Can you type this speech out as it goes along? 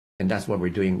And that's what we're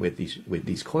doing with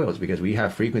these coils, because we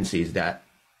have frequencies that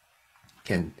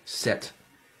can set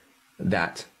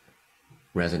that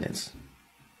resonance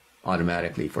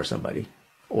automatically for somebody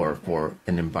or for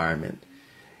an environment.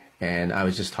 And I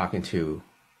was just talking to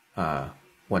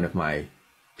one of my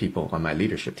people on my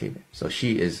leadership team. So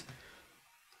she is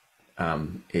a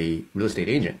real estate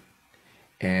agent,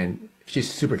 and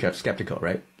she's super skeptical,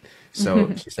 right?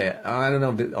 So she said, oh, I don't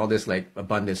know if all this like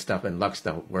abundance stuff and luck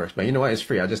stuff works, but you know what? It's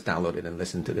free. I'll just download it and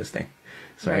listen to this thing.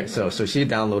 So, right. So she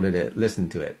downloaded it,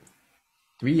 listened to it.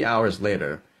 3 hours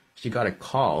later, she got a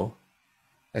call.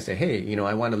 I said, hey, you know,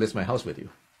 I want to list my house with you.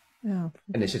 Oh.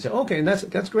 And then she said, okay,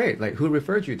 that's great. Like, who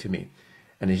referred you to me?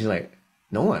 And then she's like,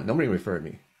 nobody referred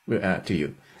me to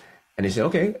you. And they said,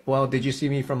 okay, well, did you see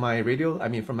me from my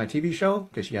from my TV show?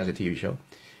 Because she has a TV show.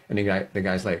 And the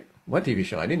guy's like, what TV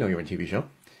show? I didn't know you were on a TV show.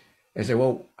 And I said,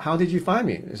 well, how did you find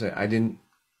me? I said, I didn't,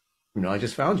 I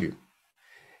just found you.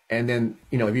 And then,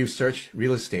 if you search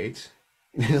real estate,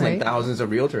 there's like thousands of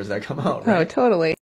realtors that come out, right? Oh, totally.